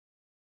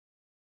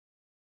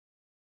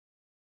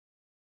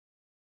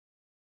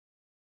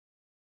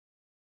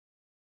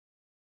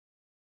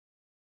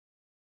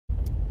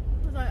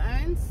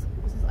ouens.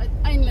 Ons is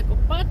uiteindelik op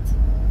pad.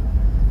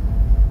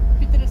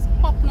 Pieter is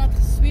papnat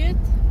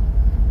gesweet.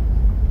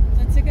 Ons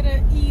het seker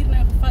 'n uur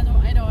nou gevat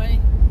om uit daai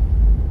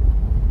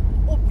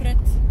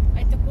oprit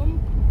uit te kom.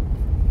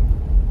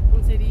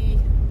 Ons het die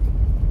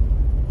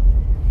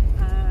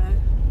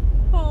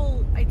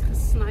paal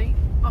uitgesny,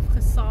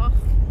 afgesaag.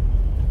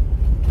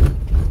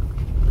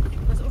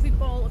 Dit is of die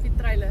paal of die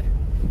trailer.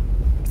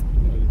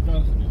 Ja, die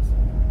kar gewees.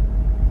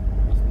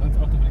 As links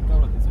agter van die kar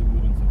wat in sy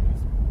hoorings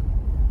is.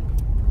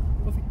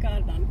 Of die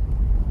kar dan.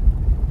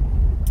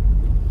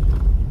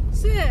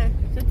 So,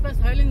 dit was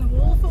Howling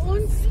Hall vir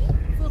ons.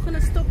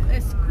 Volgende stop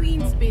is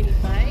Queensberry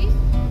Bay.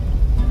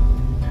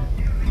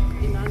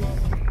 En dan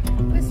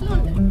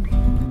Wes-London.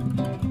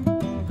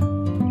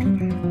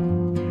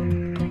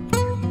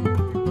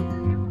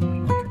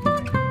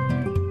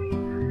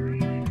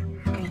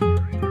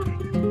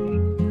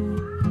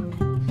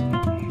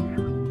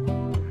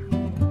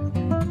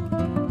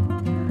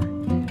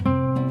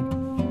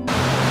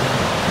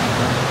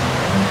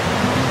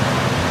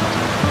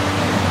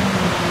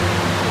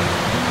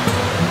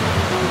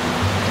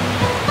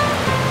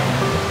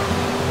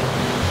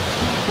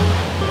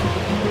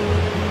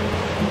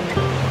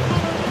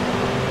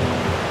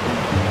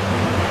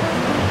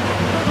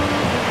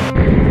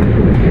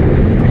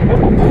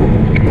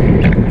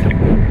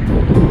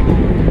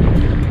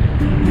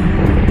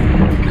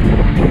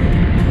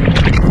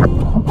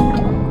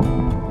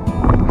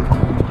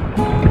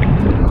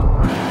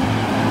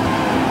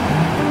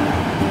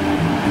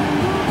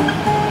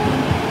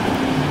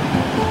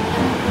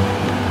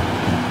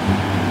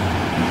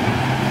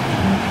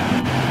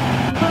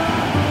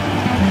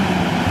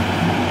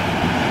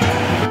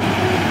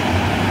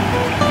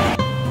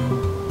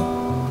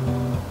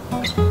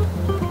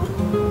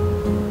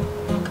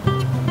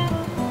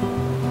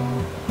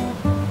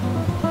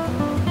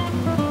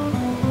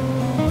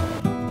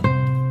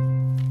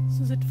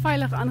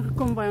 Veilig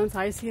aangekom by ons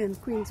huis hier in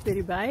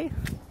Queensberry Bay.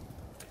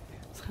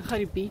 Ons gaan gou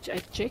die beach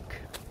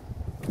uitcheck.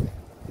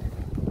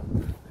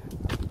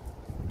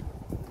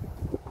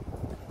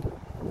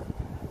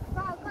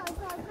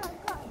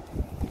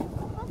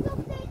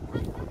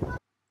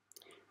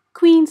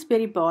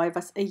 Queensberry Bay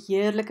was 'n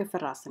heerlike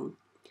verrassing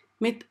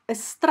met 'n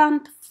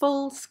strand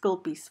vol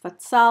skulpies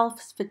wat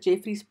selfs vir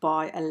Jeffreys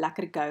Bay 'n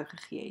lekker gou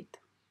gegee het.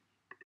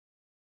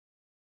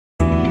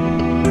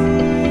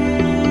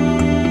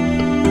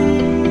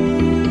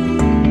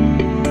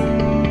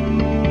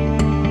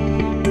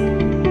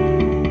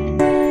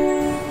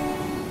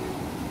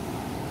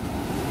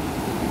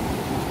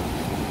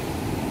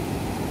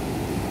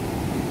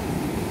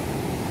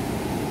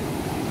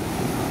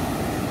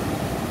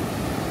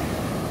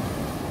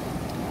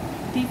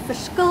 Die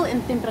verskil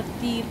in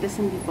temperatuur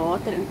tussen die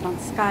water in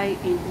Transkei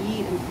en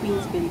hier in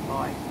Queensberry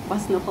Bay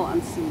was nogal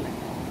aansienlik.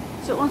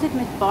 So ons het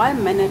met baie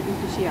minder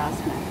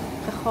entoesiasme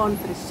gegaan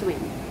vir 'n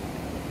swem.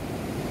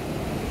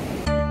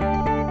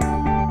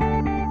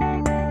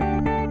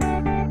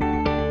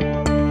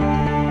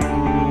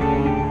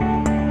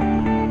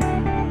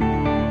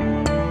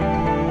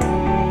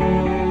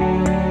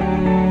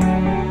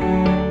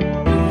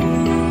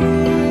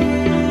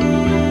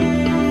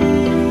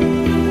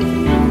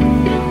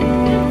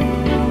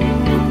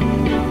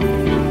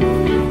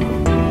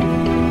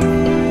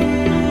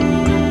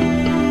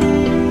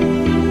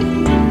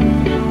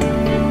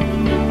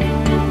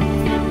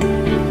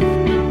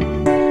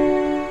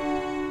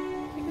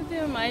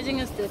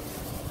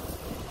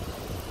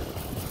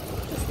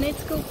 Net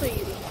skulpe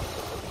hierdie.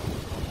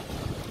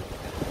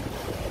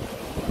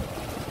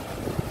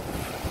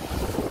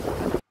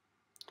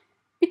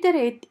 Pieter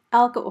het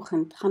elke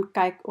oggend gaan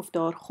kyk of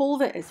daar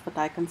golwe is wat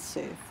hy kan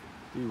surf.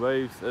 Die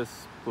waves is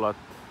plat.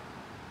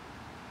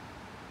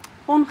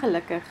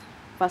 Ongelukkig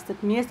was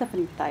dit meeste van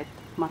die tyd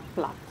maar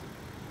plat.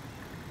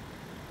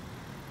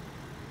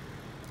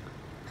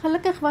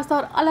 Gelukkig was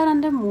daar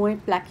allerhande mooi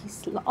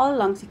plekkies al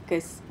langs die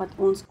kus wat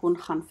ons kon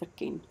gaan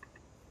verken.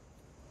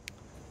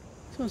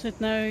 So ons het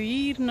nou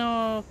hier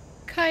na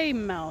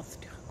K-Mouth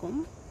toe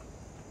gekom.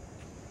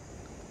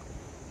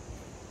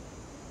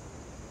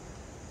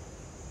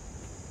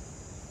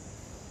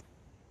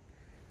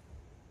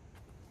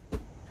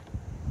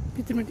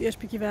 Pieter moet eers 'n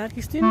bietjie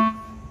werkies doen.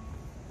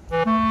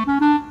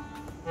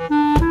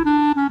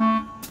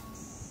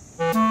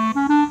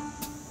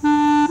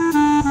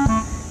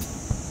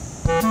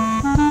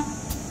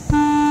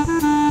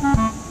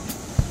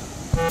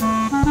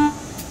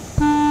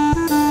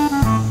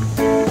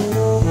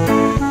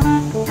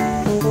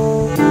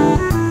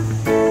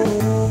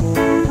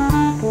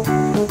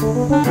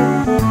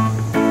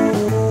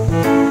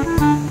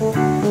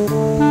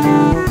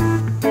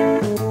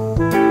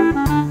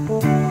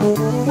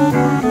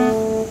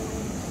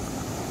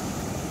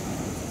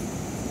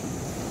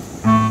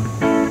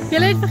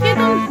 Julle het vergeet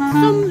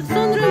om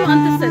sonroom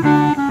aan te sit.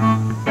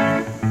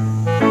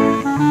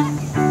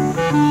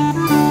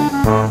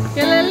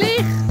 Julle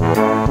lieg.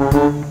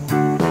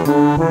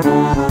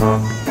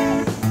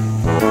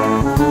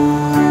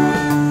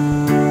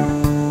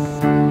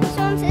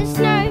 Ons is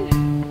nou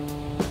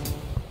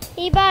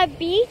hier by 'n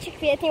beach. Ek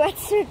weet nie wat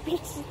so 'n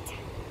beach is.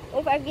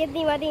 of ek weet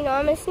nie wat die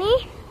naam is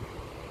nie.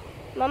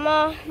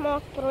 Mama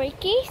maak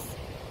broodjies.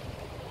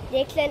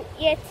 Declan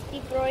eet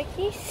die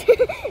broodjies.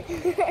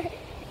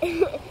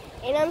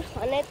 En dan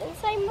gaan dit in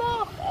sy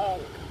maag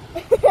in.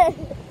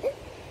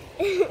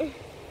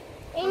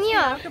 En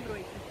ja,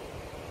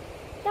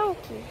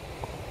 dankie.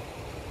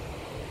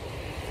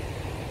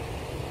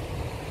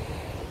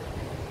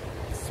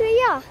 So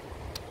ja,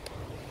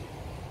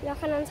 dan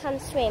gaan ons gaan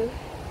swem.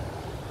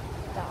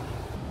 Daar.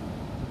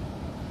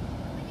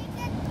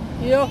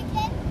 Ja.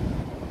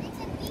 Ek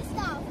sien die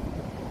staf.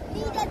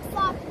 Wie dit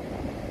vat.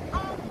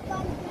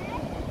 Van mij.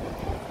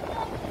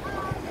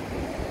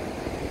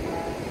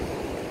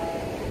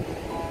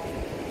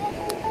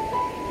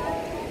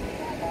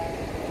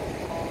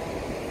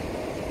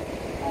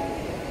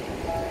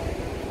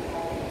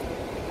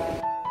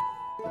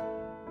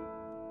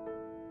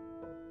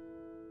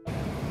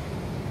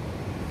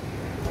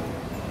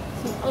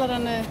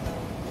 Allerhande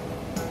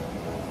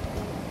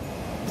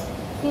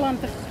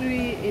plante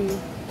groei en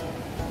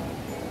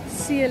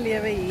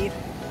seelewe hier.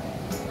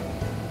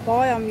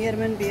 Baie meer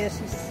min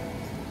beersies.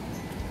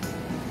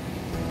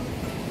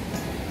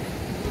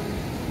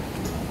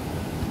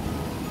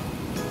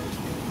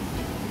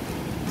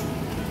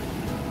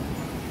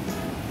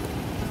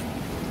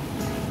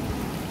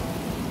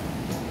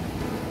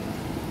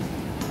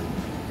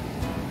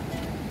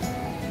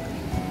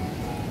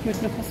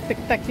 Moet nog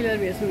spectacular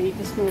wees om hier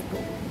te snorkel.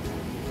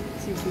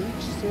 Die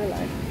beach so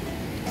leuk.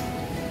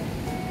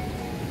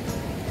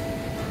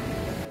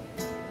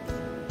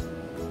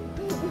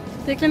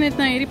 Declan het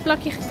nou hierdie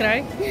plakkie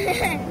gekry.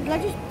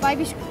 Plakkie is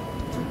baby skoon.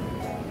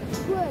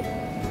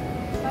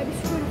 Baby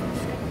skoon.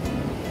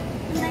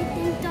 En hy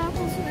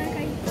tentakels ook,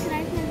 hy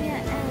kruip nou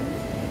weer in.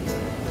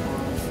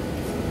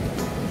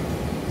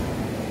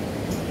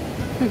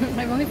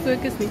 Hy wil nie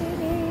fokus nie.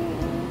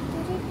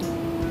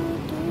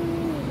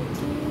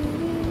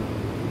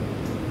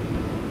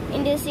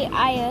 En dis die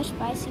eiers,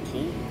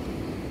 basically.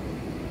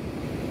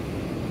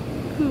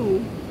 Cool.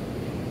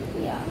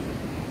 Ja.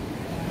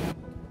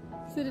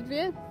 Sien dit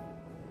weer?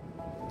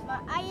 My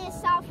eie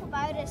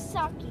selfgeboude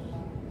sakkie.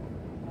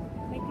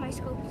 Met my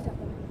skooltjies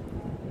daarin.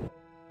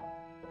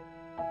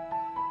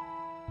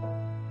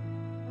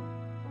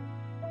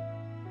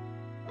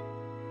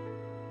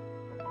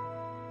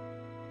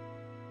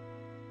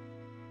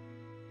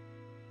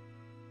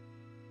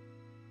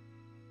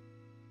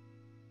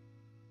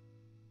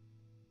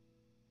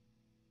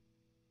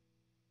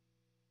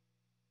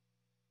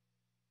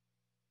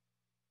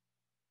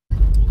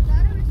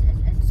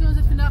 So ons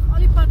het vandag al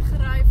die pad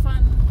gery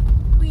van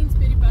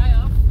Queensberry by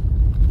af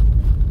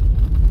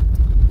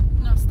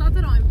na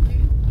Stadruim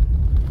toe.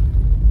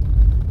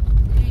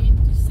 En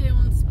toe sê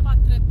ons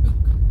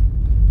padritboek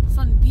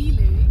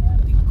Sandile,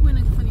 die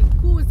koning van die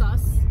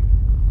Xhosas,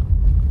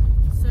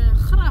 se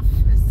graf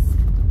is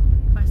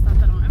by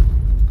Stadruim.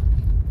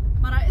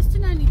 Maar hy is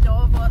toe nou nie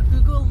daar waar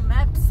Google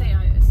Maps sê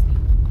hy is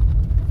nie.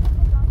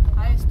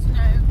 Hy is toe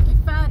nou 'n bietjie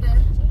verder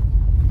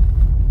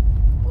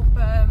op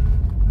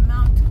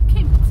Mount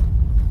Kent.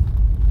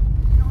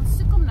 En ons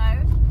soek hom nou.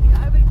 Die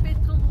ou by die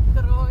petrol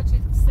garage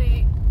het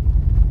gesê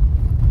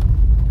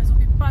hy is op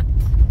die pad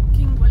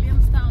King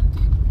Williamstown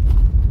toe.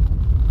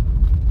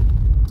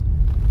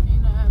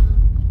 En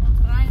ons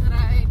ry,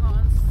 maar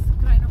ons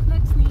kry nog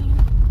niks nie.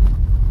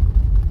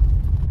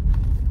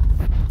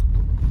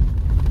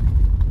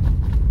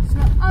 So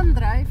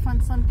Andrei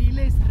van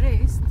Sandile's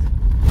Rest het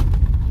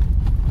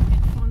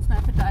vir ons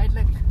nou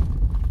verduidelik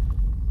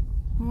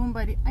hoe om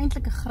by die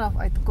eintlike graf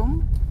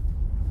uitkom.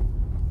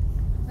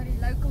 Maar die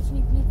locals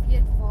nie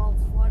weet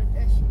waar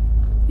dit is nie.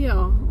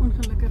 Ja,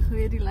 ongelukkig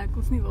weet die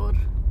locals nie waar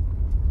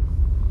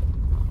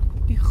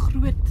die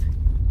groot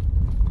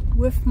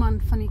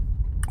hoofman van die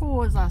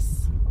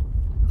Xhosas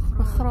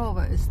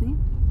begrawe is nie.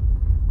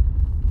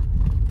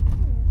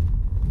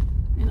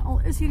 En al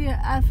is hierdie 'n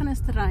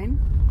erfenisterrein,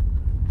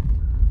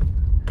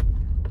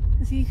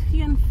 is hier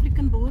geen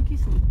freaking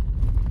bootjies nie.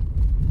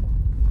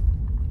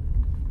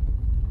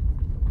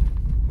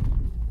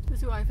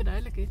 Dis hoe hy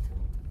verduidelik het.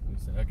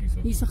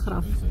 Hier is 'n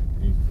graf.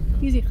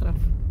 Hier is die graf.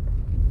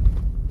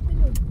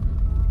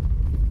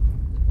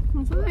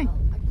 Ons sê. Ek het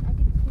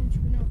geen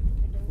skoene op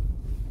gedink.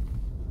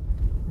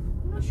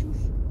 Nou shoes.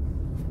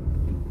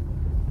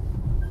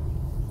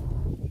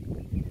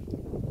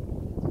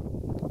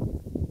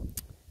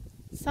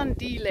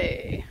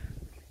 Sandile.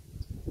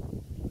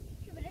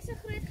 Ja, maar dis 'n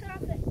groot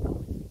graf.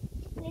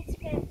 Net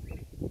vir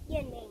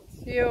een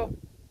mens. Jo.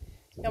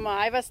 Ja,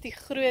 maar hy was die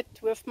groot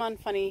hoofman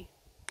van die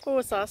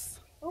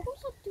Xhosas. Hoekom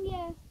is daar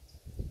twee?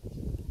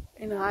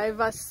 En hy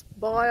was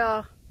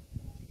baie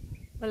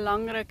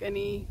belangrik in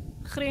die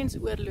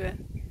grensoorlog.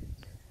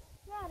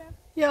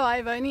 Ja,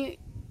 hy wou nie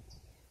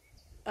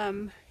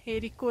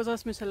die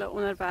Xhosas moes hulle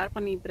onderwerp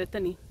aan die Britte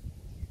nie.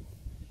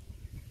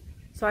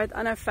 So hy het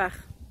aanhou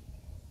veg.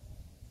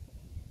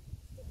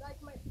 Dit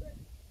lyk my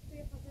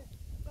twee van die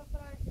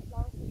kafferaartjies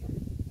langs die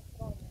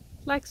straat.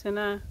 Lyk so,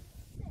 né?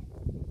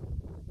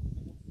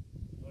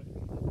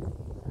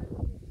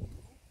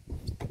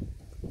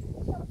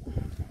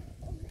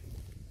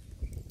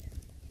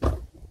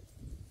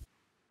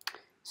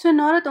 So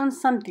nadat ons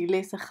Sandile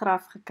se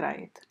graf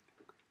gekry het,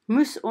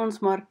 moes ons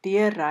maar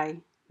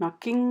deurry na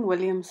King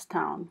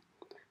Williamstown,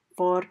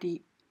 waar die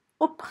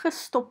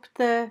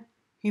opgestopte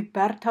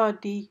Huberta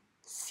die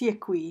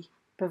sequoia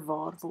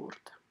bewaar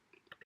word.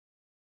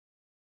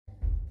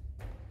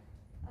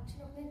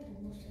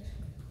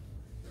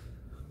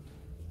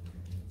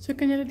 So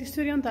kan julle die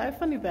storie onthou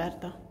van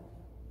Huberta?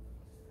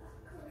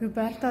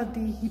 Huberta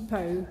die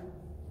hippo.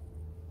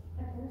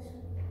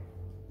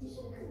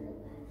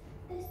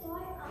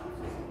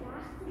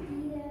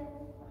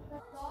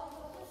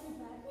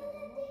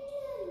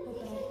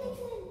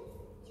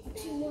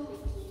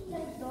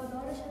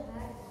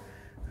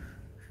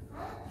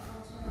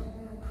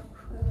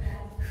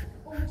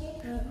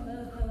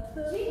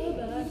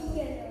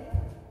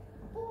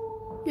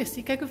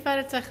 Jessie, kyk hoe ver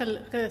het sy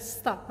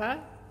gestap, hè?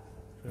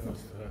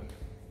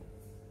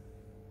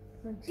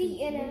 Die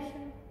ene.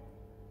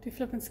 Die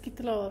flippend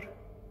skietelaar.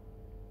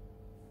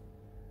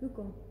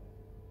 Hoekom?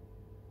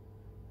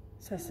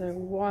 Sy's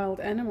 'n wild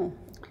animal.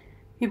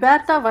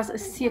 Huberta was 'n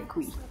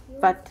sequoia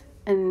wat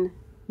in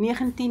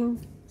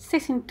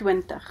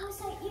 1926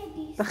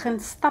 begin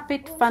stap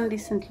het van die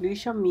St.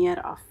 Lucia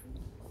meer af.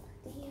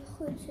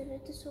 Goed, so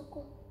dit is ook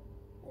op.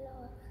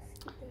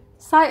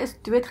 Sy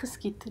is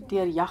doodgeskiet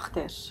deur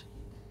jagters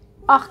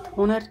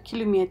 800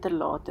 km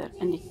later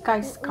in die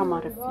Keiskamma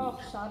rivier.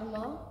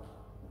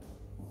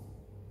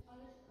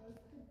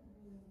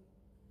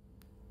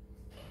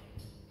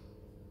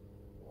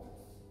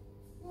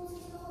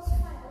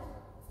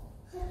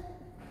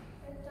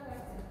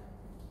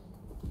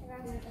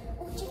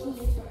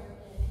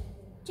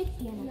 Check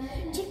die ene.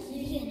 Check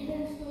die ene.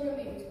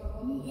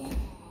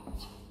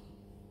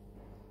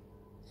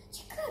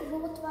 Check die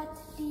rood wat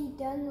die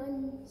ding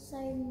in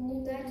sy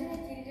mond. Dit is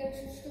hierdie ding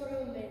so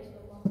storm mens,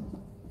 mamma.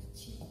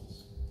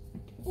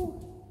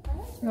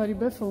 Ja, die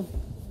buffel.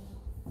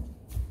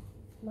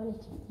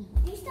 Mannetjie.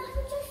 Die staat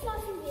met so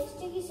fluffy wees,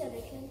 check die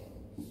sulke.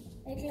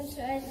 Ek klim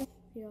so uit.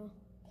 Ja.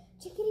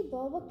 Check hierdie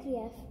baba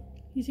kreef.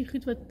 Hier is die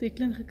goed wat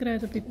Declan gekry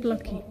het op die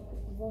plakkie.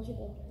 Waar is jy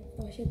baba?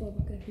 Waar is jy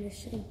baba kry? Jy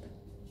shrimp.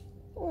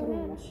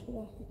 Prawns.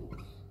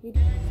 Ja.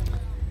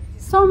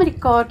 Saam met die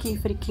kaartjie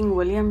vir die King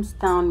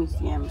Williamstown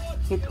Museum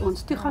het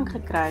ons toegang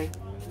gekry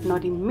na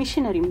die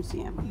Missionary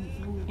Museum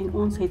en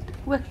ons het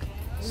ook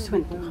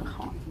soontoe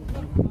gegaan.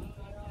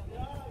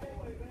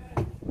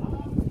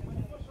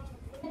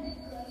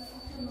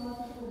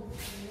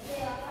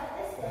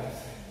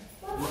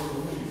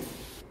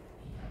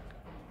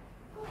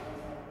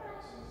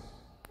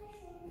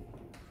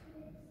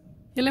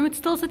 Julle moet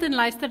stil sit en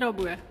luister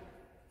daarbo.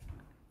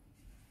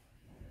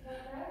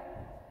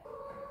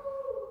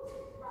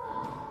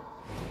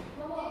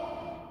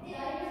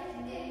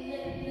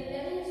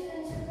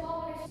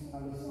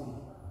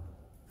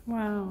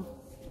 Wow.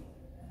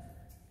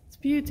 It's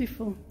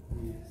beautiful.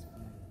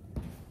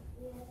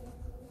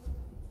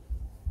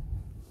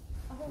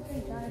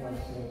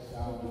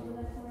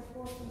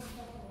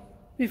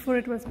 Before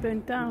it was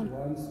burnt down.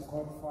 Once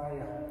caught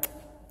fire.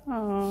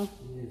 Oh.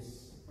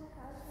 Yes.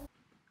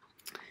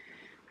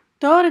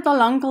 Daar het al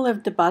lankal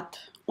 'n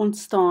debat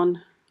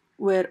ontstaan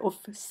oor of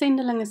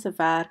sendelinge se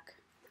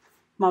werk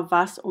maar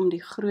was om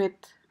die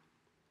groot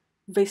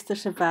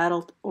westerse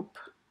wêreld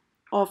op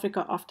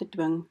Afrika af te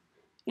dwing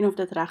en of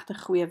dit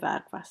regtig goeie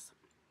werk was.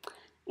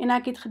 En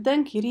ek het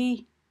gedink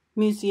hierdie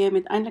museum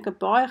het eintlik 'n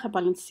baie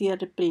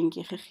gebalanseerde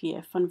prentjie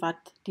gegee van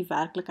wat die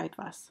werklikheid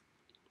was.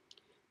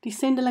 Die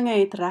sendelinge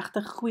het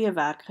regtig goeie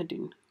werk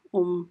gedoen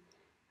om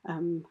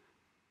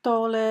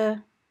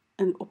tale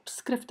in op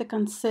skrifte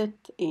kan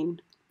sit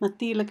en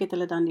natuurlik het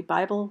hulle dan die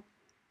Bybel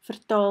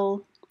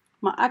vertaal,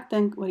 maar ek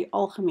dink oor die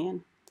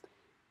algemeen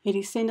het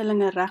die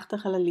sendelinge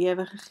regtig hulle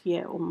lewe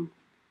gegee om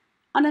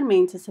ander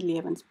mense se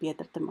lewens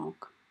beter te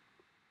maak.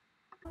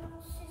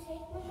 Soos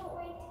het my nou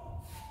ooit.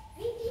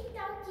 Wie die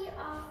touwtjie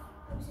af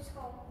om sy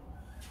skaap?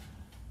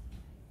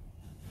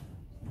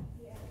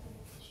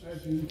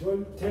 I've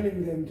been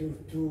telling them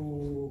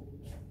to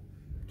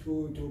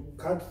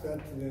cut that,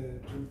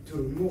 to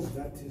remove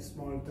that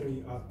small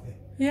tree out there.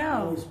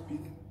 Yeah. Now it's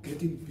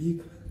getting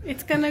big.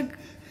 It's gonna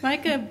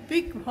make a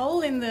big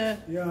hole in the...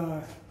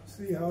 Yeah,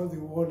 see how the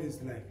wall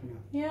is like now.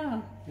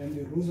 Yeah. And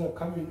the roots are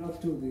coming up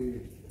to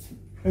the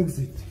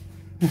exit.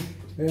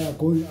 They are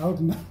going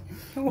out now.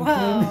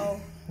 Wow.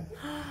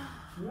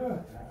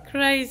 Yeah.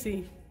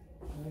 Crazy.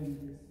 And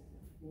this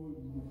old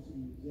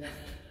machine, yeah.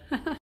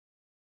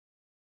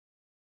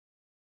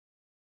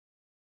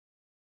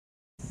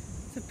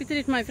 So Pieter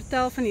het my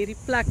vertel van hierdie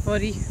plek waar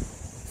die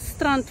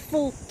strand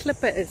vol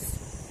klippe is.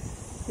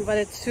 En wat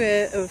dit so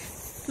 'n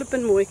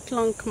flippend mooi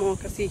klank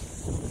maak as die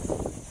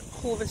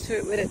golwe so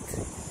oor dit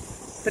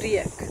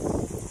breek.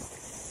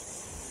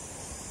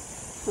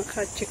 Ek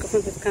gaan check of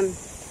ons dit kan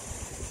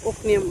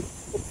opneem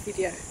op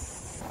video.